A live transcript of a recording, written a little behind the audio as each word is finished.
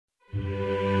You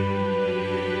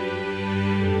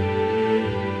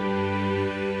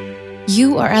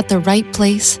are at the right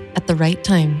place at the right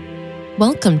time.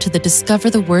 Welcome to the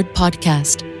Discover the Word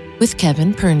podcast with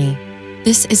Kevin Purney.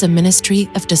 This is a ministry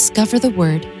of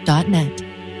discovertheword.net.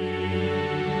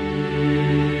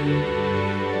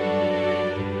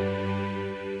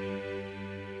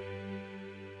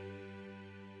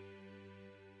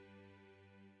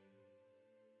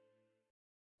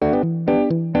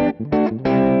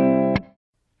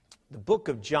 The book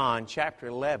of John, chapter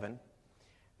 11.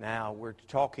 Now, we're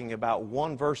talking about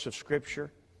one verse of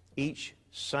Scripture each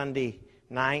Sunday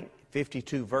night,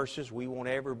 52 verses we want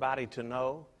everybody to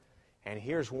know. And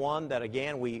here's one that,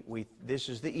 again, this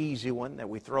is the easy one that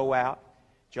we throw out.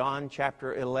 John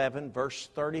chapter 11, verse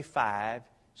 35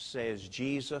 says,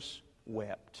 Jesus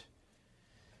wept.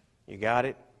 You got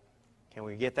it? Can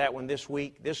we get that one this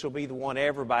week? This will be the one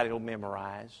everybody will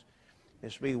memorize.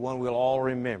 This will be the one we'll all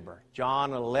remember. John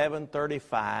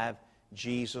 11:35,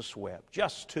 Jesus wept.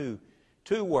 Just two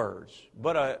words,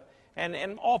 but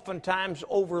and oftentimes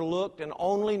overlooked and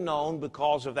only known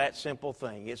because of that simple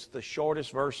thing. It's the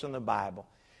shortest verse in the Bible.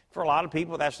 For a lot of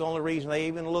people, that's the only reason they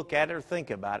even look at it or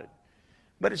think about it.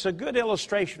 But it's a good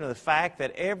illustration of the fact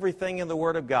that everything in the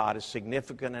Word of God is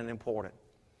significant and important.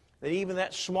 That even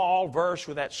that small verse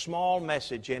with that small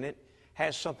message in it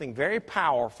has something very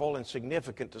powerful and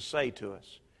significant to say to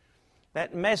us.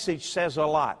 That message says a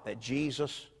lot, that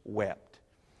Jesus wept.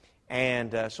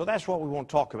 And so that's what we want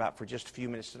to talk about for just a few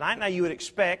minutes tonight. Now you would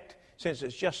expect, since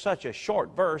it's just such a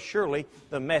short verse, surely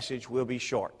the message will be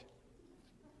short.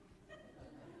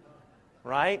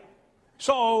 Right?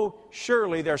 So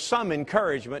surely there's some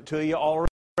encouragement to you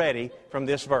already from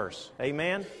this verse.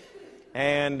 Amen?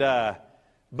 And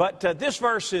but this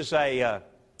verse is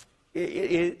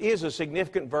it is a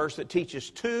significant verse that teaches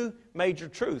two major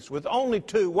truths. With only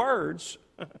 2 words,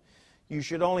 you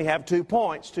should only have 2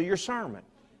 points to your sermon.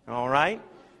 All right?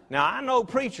 Now, I know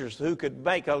preachers who could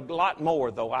make a lot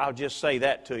more, though. I'll just say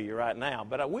that to you right now.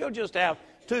 But we'll just have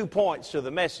 2 points to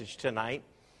the message tonight.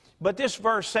 But this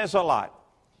verse says a lot.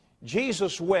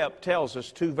 Jesus wept tells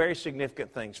us 2 very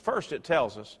significant things. First, it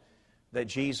tells us that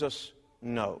Jesus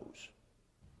knows.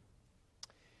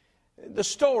 The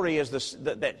story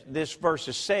that this verse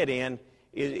is set in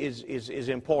is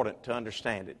important to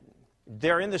understand it.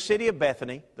 They're in the city of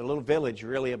Bethany, the little village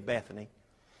really of Bethany,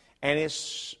 and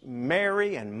it's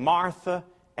Mary and Martha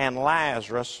and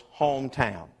Lazarus'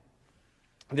 hometown.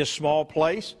 This small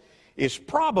place is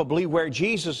probably where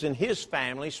Jesus and his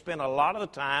family spent a lot of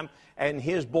the time in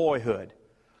his boyhood.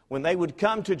 When they would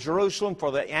come to Jerusalem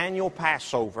for the annual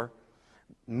Passover,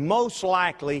 most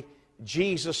likely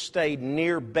Jesus stayed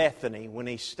near Bethany when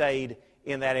he stayed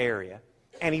in that area.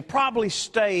 And he probably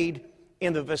stayed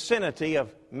in the vicinity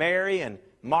of Mary and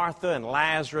Martha and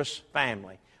Lazarus'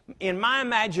 family. In my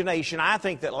imagination, I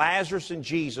think that Lazarus and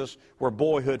Jesus were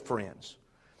boyhood friends.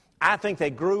 I think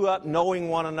they grew up knowing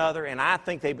one another, and I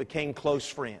think they became close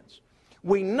friends.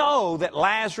 We know that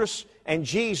Lazarus and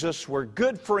Jesus were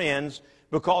good friends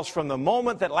because from the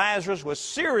moment that Lazarus was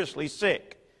seriously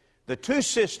sick, the 2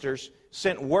 sisters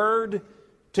sent word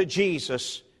to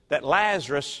Jesus that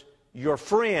Lazarus, your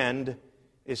friend,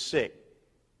 is sick.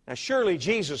 Now, surely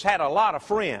Jesus had a lot of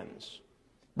friends,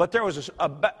 but there was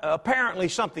apparently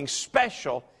something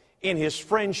special in his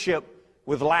friendship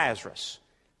with Lazarus.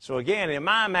 So again, in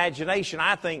my imagination,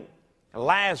 I think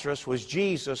Lazarus was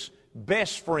Jesus'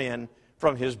 best friend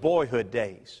from his boyhood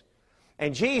days.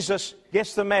 And Jesus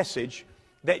gets the message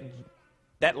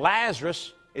that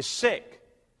Lazarus is sick.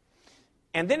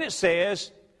 And then it says,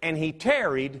 and he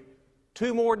tarried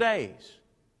 2 more days.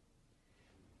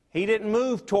 He didn't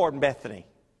move toward Bethany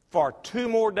for 2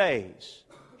 more days.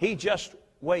 He just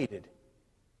waited.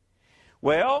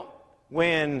 Well,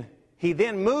 when he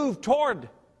then moved toward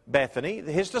Bethany,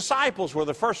 his disciples were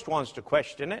the first ones to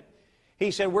question it.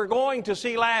 He said, we're going to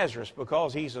see Lazarus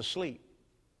because he's asleep,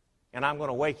 and I'm going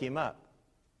to wake him up.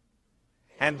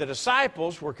 And the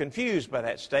disciples were confused by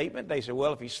that statement. They said,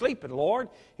 well, if he's sleeping, Lord,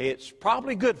 it's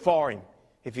probably good for him.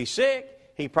 If he's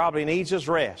sick, he probably needs his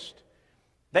rest.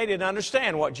 They didn't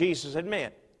understand what Jesus had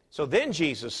meant. So then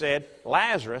Jesus said,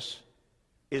 Lazarus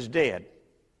is dead.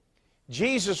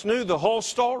 Jesus knew the whole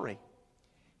story.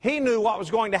 He knew what was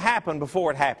going to happen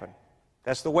before it happened.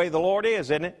 That's the way the Lord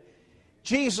is, isn't it?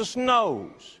 Jesus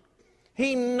knows.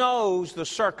 He knows the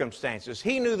circumstances.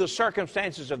 He knew the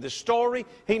circumstances of this story.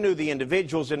 He knew the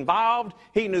individuals involved.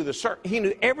 He knew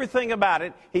everything about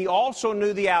it. He also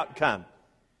knew the outcome.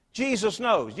 Jesus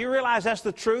knows. Do you realize that's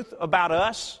the truth about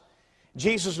us?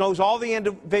 Jesus knows all the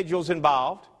individuals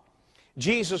involved.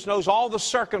 Jesus knows all the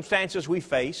circumstances we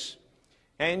face.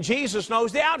 And Jesus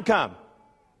knows the outcome.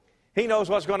 He knows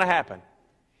what's going to happen.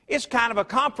 It's kind of a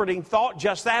comforting thought,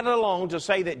 just that alone, to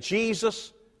say that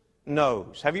Jesus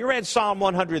knows. Have you read Psalm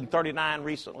 139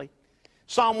 recently?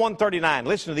 Psalm 139,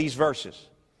 listen to these verses.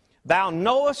 Thou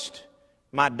knowest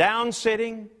my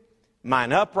downsitting,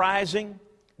 mine uprising.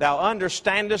 Thou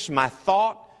understandest my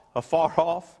thought afar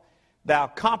off. Thou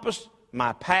compassest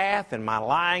my path and my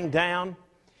lying down,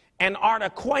 and art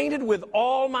acquainted with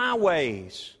all my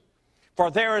ways. For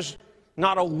there is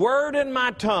not a word in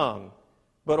my tongue,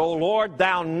 but, O Lord,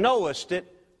 thou knowest it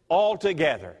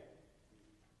altogether.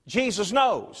 Jesus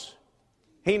knows.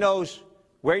 He knows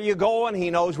where you're going.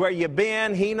 He knows where you've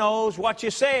been. He knows what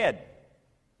you said.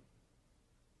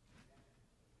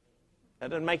 That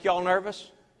doesn't make y'all nervous?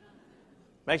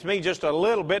 Makes me just a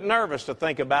little bit nervous to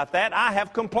think about that. I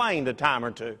have complained a time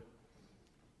or two.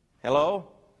 Hello?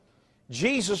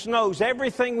 Jesus knows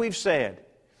everything we've said.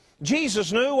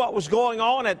 Jesus knew what was going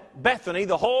on at Bethany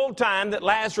the whole time that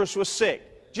Lazarus was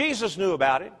sick. Jesus knew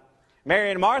about it. Mary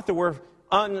and Martha were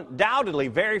undoubtedly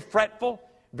very fretful,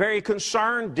 very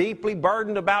concerned, deeply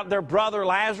burdened about their brother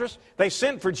Lazarus. They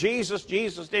sent for Jesus.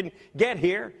 Jesus didn't get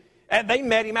here. And they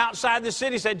met him outside the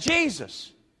city and said,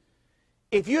 Jesus,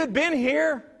 if you had been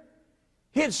here,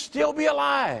 he'd still be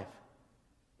alive.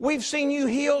 We've seen you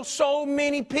heal so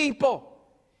many people.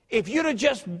 If you'd have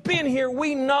just been here,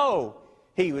 we know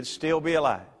he would still be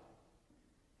alive.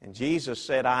 And Jesus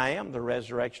said, I am the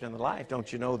resurrection and the life.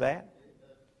 Don't you know that?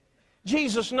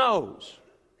 Jesus knows.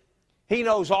 He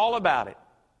knows all about it.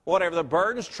 Whatever the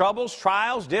burdens, troubles,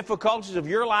 trials, difficulties of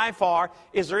your life are,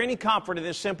 is there any comfort in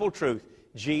this simple truth?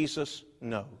 Jesus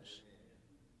knows.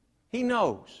 He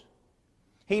knows.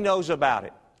 He knows about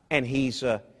it. And he's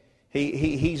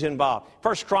involved.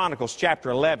 1 Chronicles chapter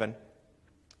 11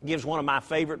 gives one of my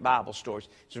favorite Bible stories.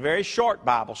 It's a very short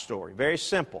Bible story, very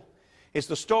simple. It's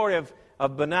the story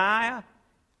of Benaiah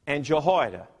and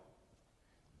Jehoiada.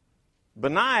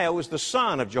 Benaiah was the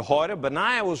son of Jehoiada.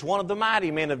 Benaiah was one of the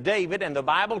mighty men of David, and the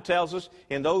Bible tells us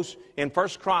in 1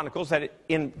 Chronicles that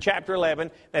in chapter 11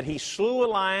 that he slew a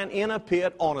lion in a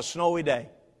pit on a snowy day.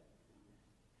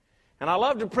 And I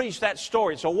love to preach that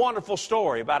story. It's a wonderful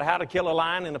story about how to kill a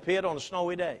lion in a pit on a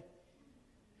snowy day.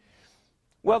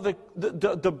 Well,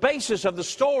 the basis of the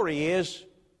story is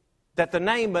that the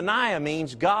name Benaiah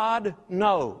means God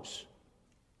knows.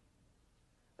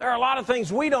 There are a lot of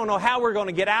things we don't know how we're going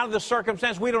to get out of this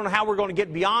circumstance. We don't know how we're going to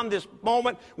get beyond this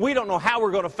moment. We don't know how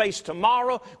we're going to face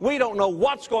tomorrow. We don't know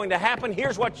what's going to happen.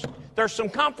 There's some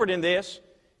comfort in this.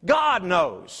 God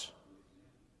knows.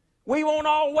 We won't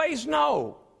always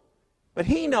know, but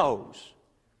He knows.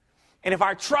 And if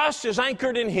our trust is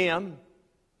anchored in Him,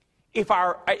 if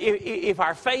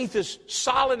our faith is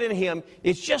solid in Him,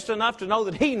 it's just enough to know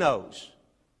that He knows.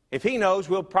 If He knows,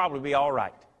 we'll probably be all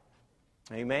right.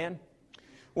 Amen?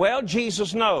 Well,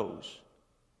 Jesus knows.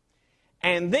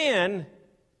 And then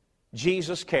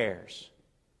Jesus cares.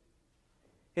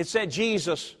 It said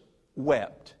Jesus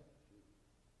wept.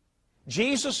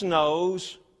 Jesus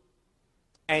knows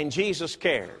and Jesus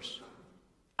cares.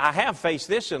 I have faced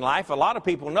this in life. A lot of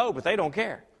people know, but they don't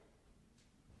care.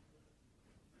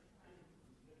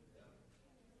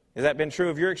 Has that been true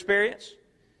of your experience?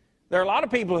 There are a lot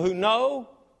of people who know,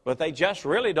 but they just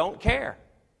really don't care.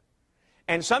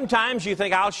 And sometimes you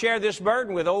think, I'll share this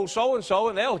burden with old so-and-so,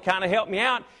 and they'll kind of help me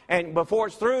out. And before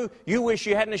it's through, you wish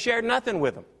you hadn't shared nothing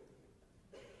with them.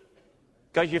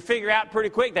 Because you figure out pretty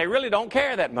quick they really don't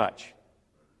care that much.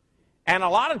 And a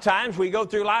lot of times we go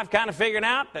through life kind of figuring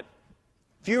out that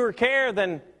fewer care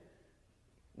than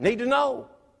need to know.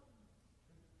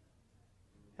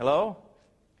 Hello?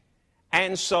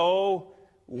 And so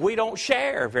we don't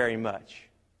share very much.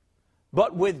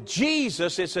 But with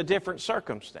Jesus, it's a different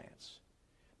circumstance.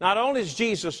 Not only does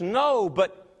Jesus know,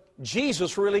 but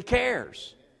Jesus really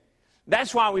cares.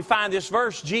 That's why we find this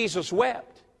verse, Jesus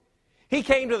wept. He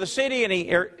came to the city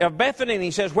of Bethany and he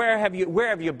says, where have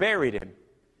you buried him?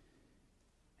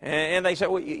 And they said,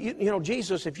 well, you know,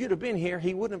 Jesus, if you'd have been here,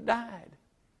 he wouldn't have died.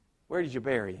 Where did you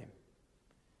bury him?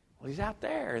 Well, he's out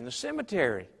there in the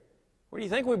cemetery. Where do you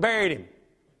think we buried him?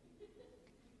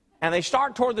 And they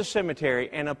start toward the cemetery,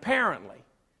 and apparently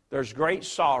there's great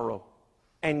sorrow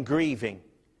and grieving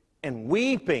and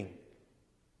weeping.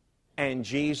 And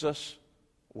Jesus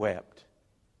wept.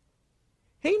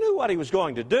 He knew what he was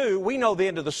going to do. We know the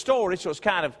end of the story, so it's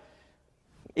kind of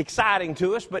exciting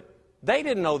to us, but they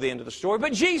didn't know the end of the story.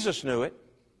 But Jesus knew it.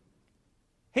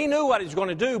 He knew what he was going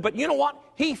to do, but you know what?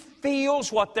 He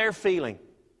feels what they're feeling.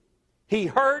 He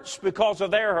hurts because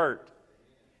of their hurt.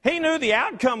 He knew the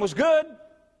outcome was good.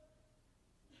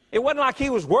 It wasn't like he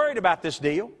was worried about this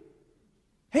deal.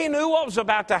 He knew what was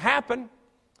about to happen.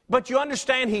 But you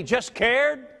understand He just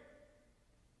cared?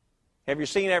 Have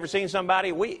you ever seen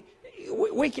somebody? We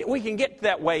can get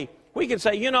that way. We can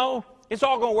say, you know, it's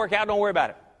all going to work out, don't worry about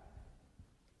it.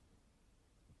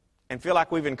 And feel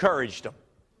like we've encouraged them.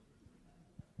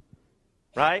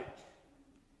 Right?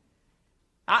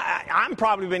 I'm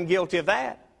probably been guilty of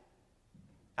that.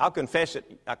 I'll confess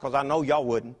it because I know y'all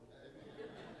wouldn't.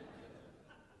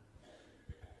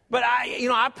 But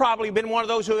I've probably been one of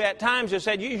those who at times have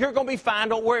said, you're going to be fine,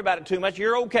 don't worry about it too much,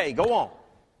 you're okay, go on.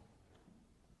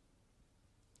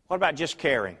 What about just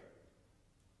caring?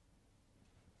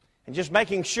 And just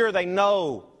making sure they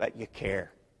know that you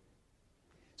care.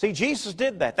 See, Jesus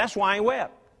did that. That's why He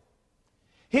wept.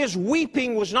 His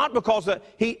weeping was not because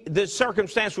the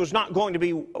circumstance was not going to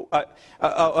be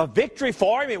a victory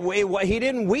for Him. He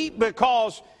didn't weep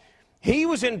because He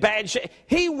was in bad shape.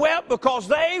 He wept because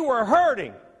they were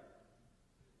hurting.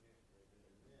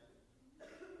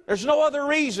 There's no other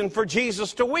reason for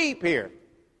Jesus to weep here.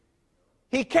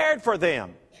 He cared for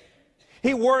them.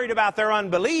 He worried about their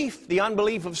unbelief, the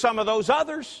unbelief of some of those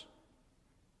others.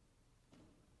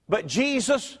 But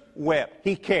Jesus wept.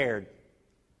 He cared.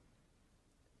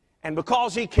 And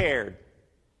because He cared,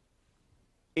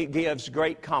 it gives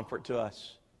great comfort to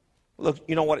us. Look,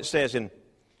 you know what it says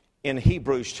in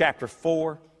Hebrews chapter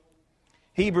 4?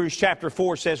 Hebrews chapter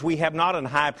 4 says, we have not an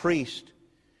high priest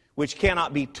which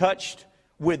cannot be touched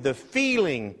with the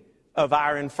feeling of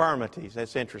our infirmities.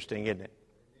 That's interesting, isn't it?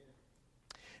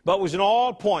 But was in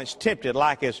all points tempted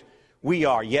like as we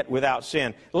are, yet without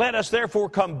sin. Let us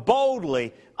therefore come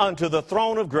boldly unto the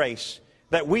throne of grace,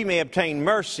 that we may obtain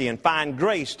mercy and find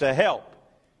grace to help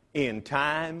in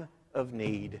time of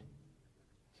need.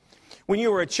 When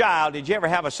you were a child, did you ever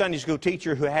have a Sunday school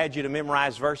teacher who had you to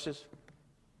memorize verses?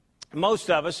 Most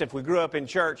of us, if we grew up in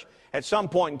church, at some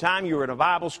point in time you were in a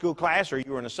Bible school class or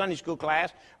you were in a Sunday school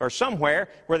class or somewhere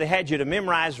where they had you to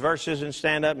memorize verses and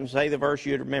stand up and say the verse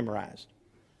you had memorized.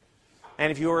 And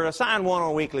if you were assigned one on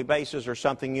a weekly basis or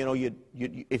something, you know,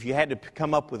 if you had to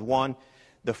come up with one,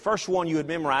 the first one you would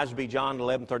memorize would be John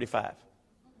 11:35.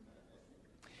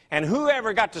 And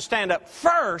whoever got to stand up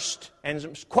first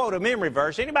and quote a memory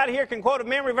verse, anybody here can quote a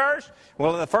memory verse?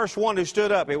 Well, the first one who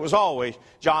stood up, it was always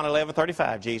John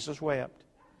 11:35. Jesus wept.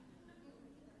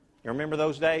 You remember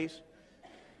those days?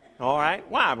 All right.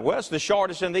 Why? Well, it's the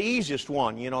shortest and the easiest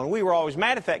one, you know. And we were always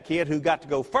mad at that kid who got to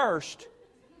go first,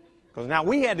 because now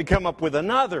we had to come up with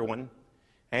another one.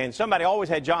 And somebody always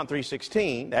had John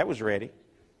 3:16. That was ready.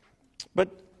 But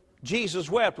Jesus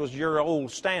wept was your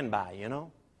old standby, you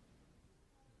know.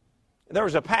 There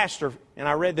was a pastor, and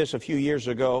I read this a few years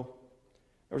ago.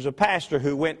 There was a pastor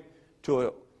who went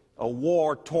to a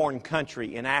war-torn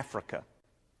country in Africa.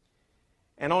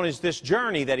 And on this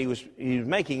journey that he was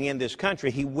making in this country,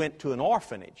 he went to an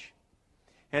orphanage.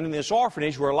 And in this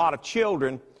orphanage were a lot of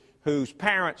children whose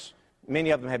parents, many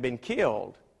of them had been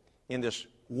killed in this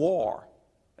war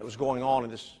that was going on in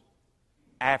this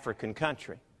African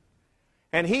country.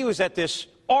 And he was at this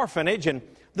orphanage, and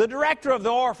the director of the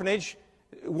orphanage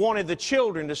wanted the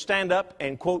children to stand up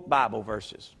and quote Bible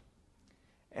verses.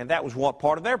 And that was what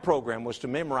part of their program was, to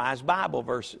memorize Bible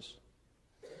verses.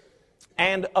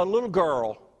 And a little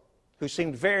girl who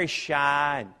seemed very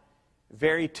shy and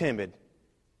very timid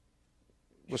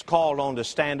was called on to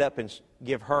stand up and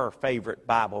give her favorite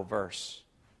Bible verse.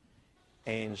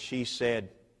 And she said,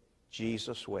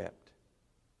 Jesus wept.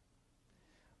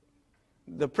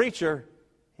 The preacher,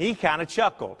 he kind of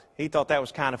chuckled. He thought that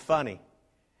was kind of funny.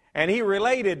 And he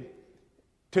related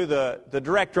to the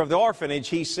director of the orphanage.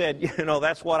 He said, you know,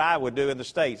 that's what I would do in the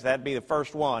States. That'd be the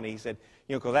first one. He said,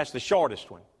 you know, because that's the shortest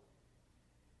one.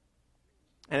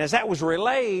 And as that was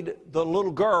relayed, the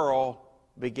little girl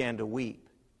began to weep.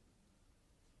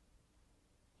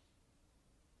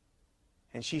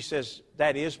 And she says,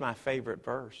 that is my favorite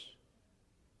verse.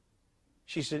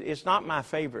 She said, it's not my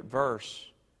favorite verse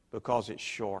because it's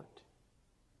short.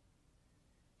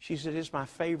 She said, it's my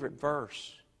favorite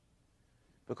verse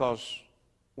because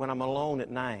when I'm alone at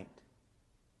night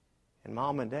and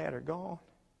Mom and Dad are gone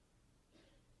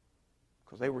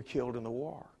because they were killed in the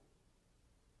war,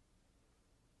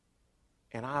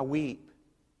 and I weep,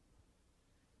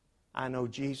 I know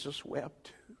Jesus wept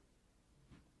too.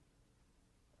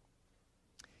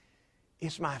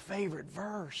 It's my favorite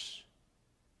verse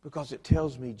because it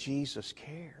tells me Jesus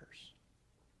cares.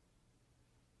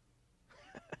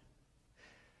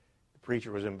 The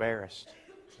preacher was embarrassed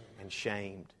and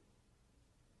shamed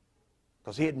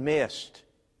because he had missed.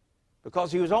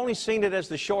 Because he was only seen it as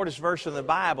the shortest verse in the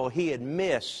Bible, he had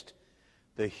missed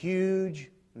the huge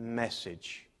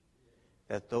message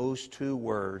that those two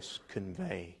words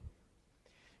convey.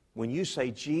 When you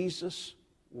say Jesus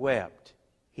wept.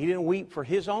 He didn't weep for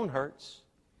his own hurts.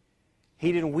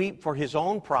 He didn't weep for his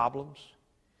own problems.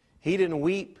 He didn't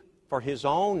weep for his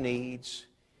own needs.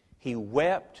 He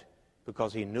wept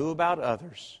because he knew about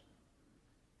others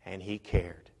and he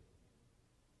cared.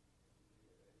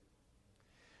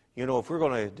 You know, if we're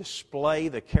going to display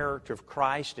the character of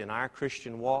Christ in our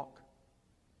Christian walk,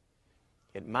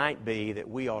 it might be that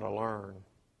we ought to learn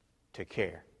to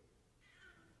care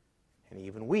and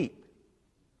even weep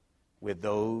with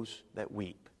those that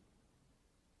weep.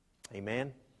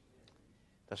 Amen?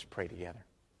 Let's pray together.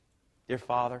 Dear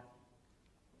Father,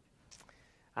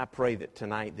 I pray that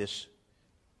tonight this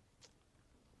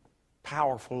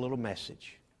powerful little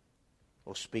message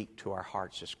will speak to our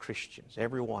hearts as Christians.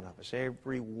 Every one of us,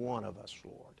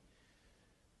 Lord,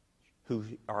 who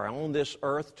are on this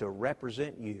earth to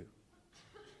represent you,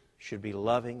 should be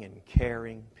loving and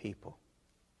caring people.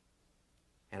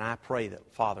 And I pray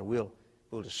that, Father, we'll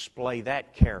display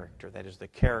that character, that is the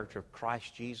character of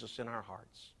Christ Jesus in our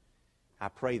hearts. I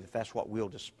pray that that's what we'll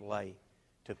display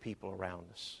to people around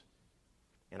us.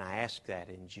 And I ask that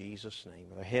in Jesus' name.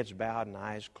 With our heads bowed and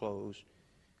eyes closed,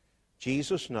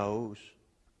 Jesus knows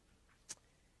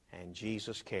and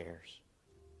Jesus cares.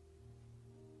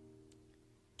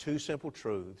 Two simple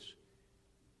truths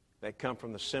that come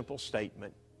from the simple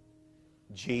statement,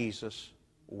 Jesus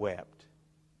wept.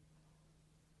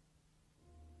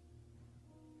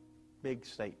 Big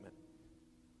statement.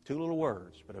 Two little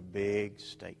words, but a big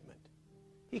statement.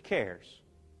 He cares.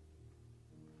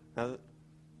 Now,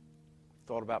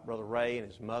 thought about Brother Ray and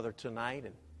his mother tonight,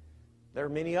 and there are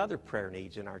many other prayer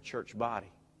needs in our church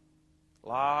body. A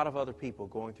lot of other people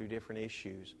going through different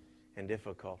issues and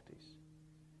difficulties.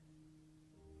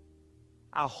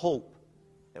 I hope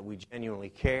that we genuinely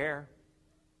care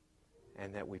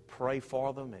and that we pray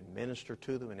for them and minister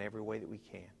to them in every way that we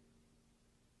can.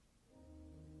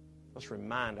 Let's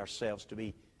remind ourselves to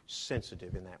be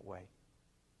sensitive in that way.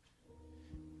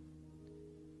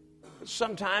 But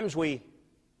sometimes we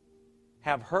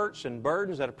have hurts and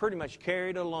burdens that are pretty much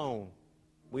carried alone.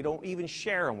 We don't even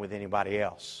share them with anybody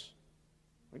else.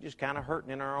 We're just kind of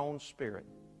hurting in our own spirit,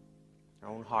 our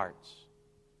own hearts.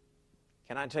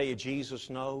 Can I tell you, Jesus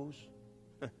knows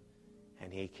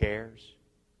and He cares?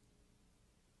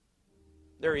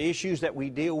 There are issues that we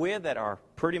deal with that are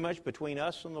pretty much between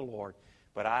us and the Lord.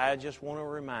 But I just want to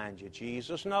remind you,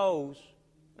 Jesus knows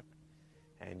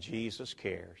and Jesus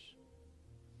cares.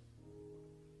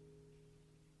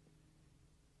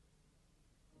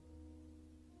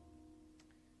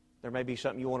 There may be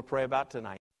something you want to pray about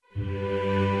tonight.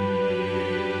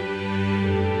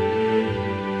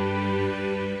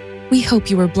 We hope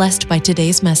you were blessed by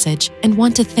today's message and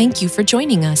want to thank you for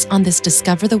joining us on this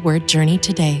Discover the Word journey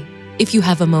today. If you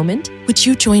have a moment, would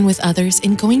you join with others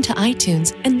in going to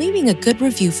iTunes and leaving a good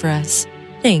review for us?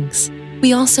 Thanks.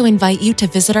 We also invite you to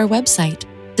visit our website,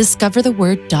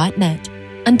 discovertheword.net.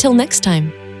 Until next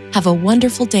time, have a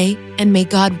wonderful day and may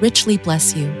God richly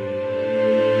bless you.